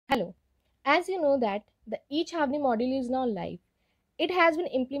Hello. As you know that the eChavni module is now live. It has been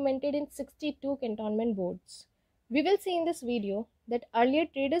implemented in 62 cantonment boards. We will see in this video that earlier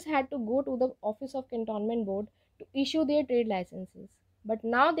traders had to go to the office of cantonment board to issue their trade licenses. But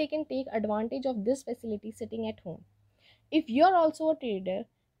now they can take advantage of this facility sitting at home. If you are also a trader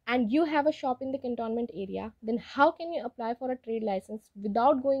and you have a shop in the cantonment area, then how can you apply for a trade license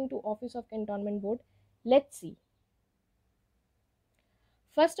without going to office of cantonment board? Let's see.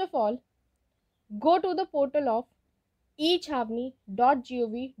 First of all, go to the portal of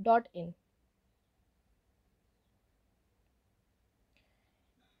echavni.gov.in.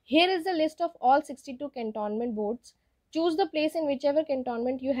 Here is the list of all 62 cantonment boards. Choose the place in whichever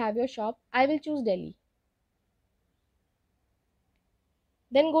cantonment you have your shop. I will choose Delhi.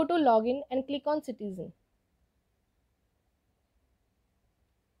 Then go to login and click on citizen.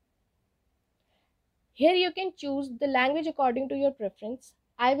 Here you can choose the language according to your preference.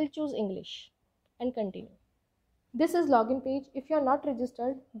 I will choose English and continue. This is login page. If you are not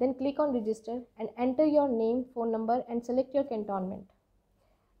registered, then click on register and enter your name, phone number and select your cantonment.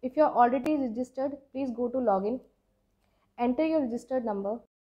 If you are already registered, please go to login. Enter your registered number.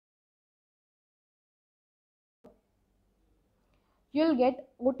 You will get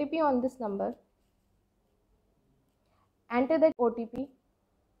OTP on this number. Enter that OTP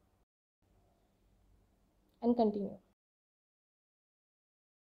and continue.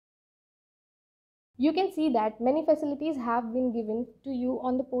 You can see that many facilities have been given to you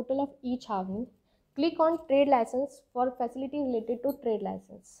on the portal of eChavni. Click on trade license for facility related to trade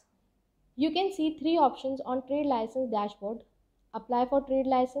license. You can see three options on trade license dashboard: apply for trade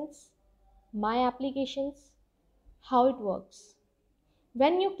license, my applications, how it works.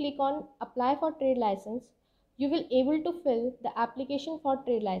 When you click on apply for trade license, you will able to fill the application for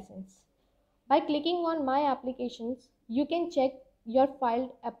trade license. By clicking on my applications, you can check your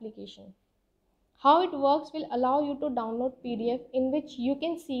filed application. How it works will allow you to download PDF in which you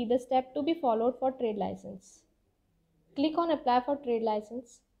can see the step to be followed for trade license. Click on apply for trade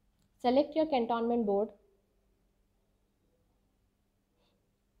license. Select your cantonment board.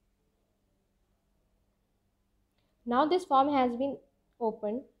 Now this form has been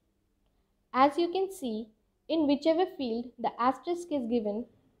opened. As you can see, in whichever field the asterisk is given,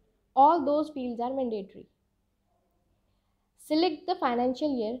 all those fields are mandatory. Select the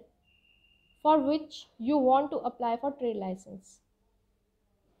financial year for which you want to apply for trade license.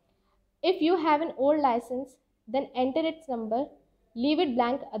 If you have an old license, then enter its number, leave it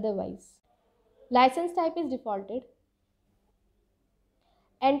blank otherwise. License type is defaulted.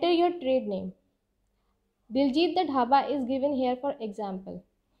 Enter your trade name. Diljit the Dhaba is given here for example.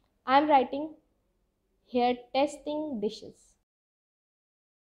 I am writing here testing dishes.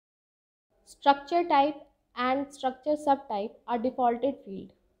 Structure type and structure subtype are defaulted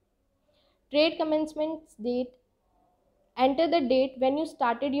field. Trade commencement date. Enter the date when you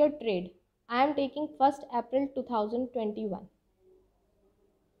started your trade. I am taking 1st April 2021.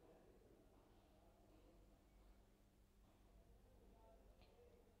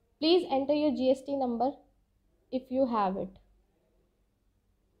 Please enter your GST number if you have it.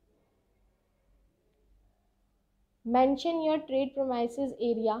 Mention your trade premises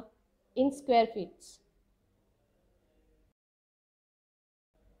area in square feet.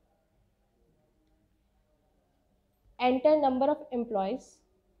 Enter number of employees.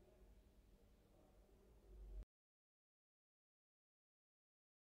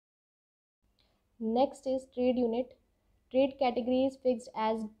 Next is trade unit. Trade category is fixed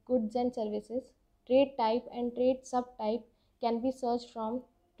as goods and services. Trade type and trade subtype can be searched from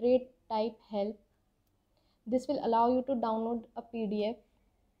trade type help. This will allow you to download a PDF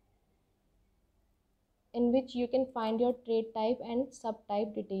in which you can find your trade type and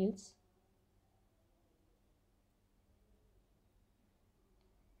subtype details.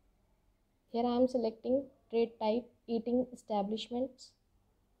 Here I am selecting trade type eating establishments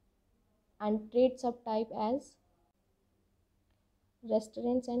and trade subtype as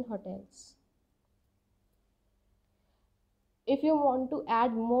restaurants and hotels. If you want to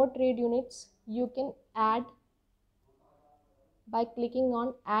add more trade units, you can add by clicking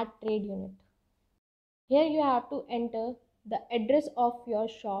on add trade unit. Here you have to enter the address of your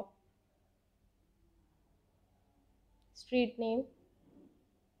shop, street name,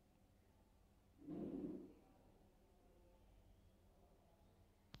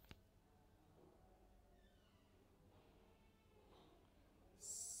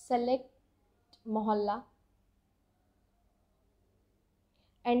 select mohalla,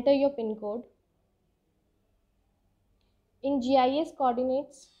 enter your pin code. In GIS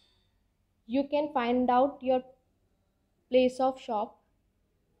coordinates, you can find out your place of shop.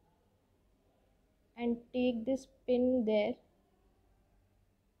 and take this pin there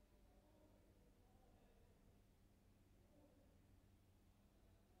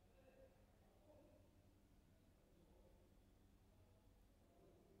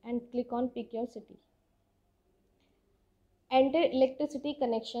and click on pick your city. Enter electricity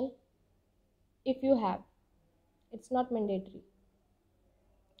connection if you have. It's not mandatory.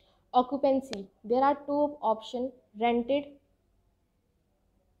 Occupancy. There are two options, rented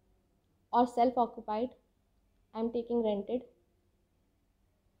or self-occupied. I'm taking rented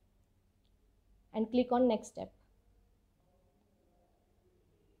and click on next step.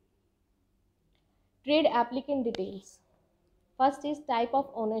 Trade applicant details. First is type of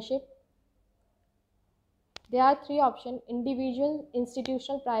ownership. There are three options, individual,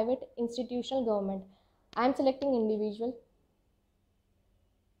 institutional, private, institutional, government. I am selecting individual.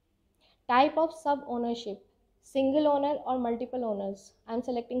 Type of sub-ownership, single owner or multiple owners. I am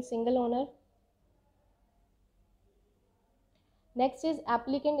selecting single owner. Next is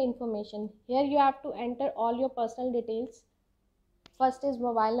applicant information. Here you have to enter all your personal details. First is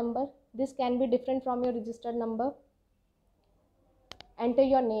mobile number. This can be different from your registered number. Enter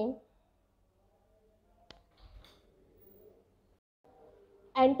your name.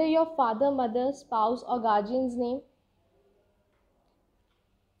 Enter your father, mother, spouse or guardian's name.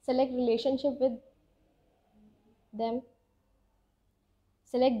 Select relationship with them.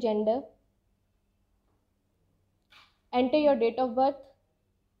 Select gender. Enter your date of birth.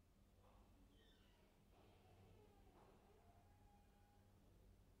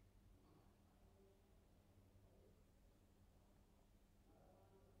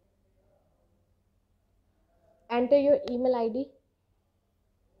 Enter your email ID.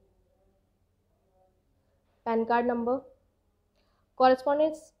 PAN card number.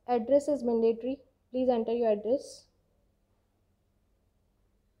 Correspondence address is mandatory. Please enter your address.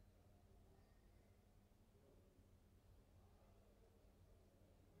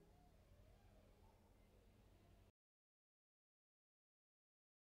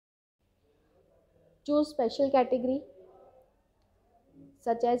 Choose special category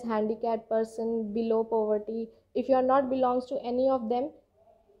such as handicapped person, below poverty. If you are not belongs to any of them,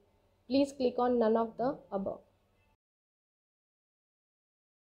 please click on none of the above.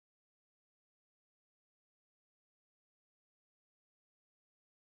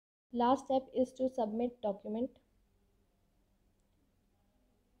 Last step is to submit document.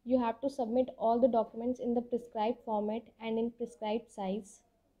 You have to submit all the documents in the prescribed format and in prescribed size.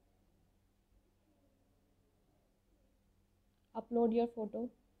 Upload your photo.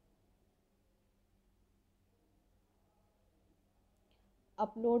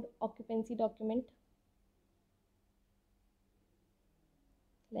 Upload occupancy document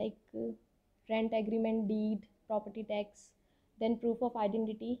like rent agreement, deed, property tax, then proof of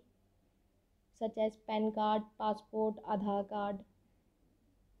identity such as PAN card, passport, Aadhaar card.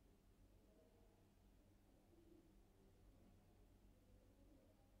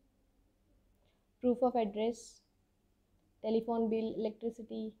 Proof of address, telephone bill,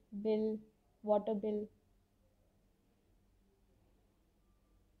 electricity bill, water bill.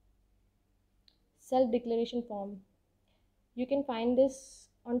 Self-declaration form. You can find this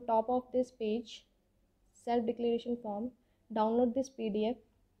on top of this page. Self-declaration form. Download this PDF,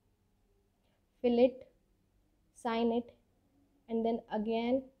 fill it, sign it, and then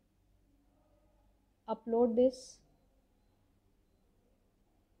again upload this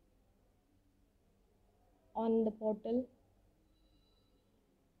on the portal.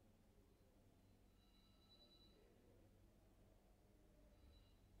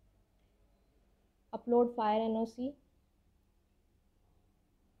 Upload fire NOC.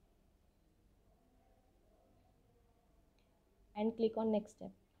 And click on next step.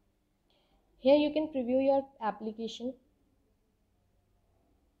 Here you can preview your application.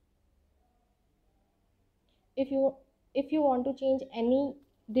 If you want to change any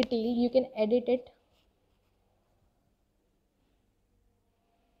detail, you can edit it.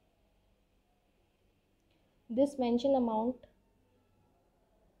 This mention amount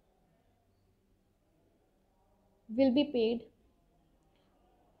will be paid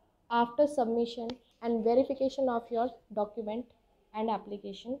after submission and verification of your document and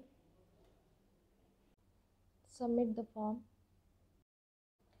application. Submit the form.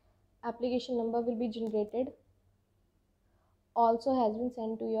 Application number will be generated. Also has been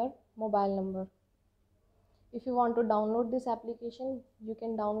sent to your mobile number. If you want to download this application, you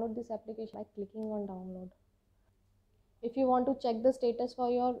can download this application by clicking on download. If you want to check the status for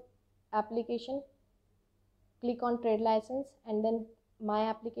your application, click on trade license and then my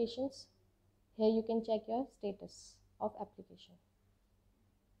applications. Here you can check your status of application.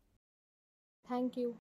 Thank you.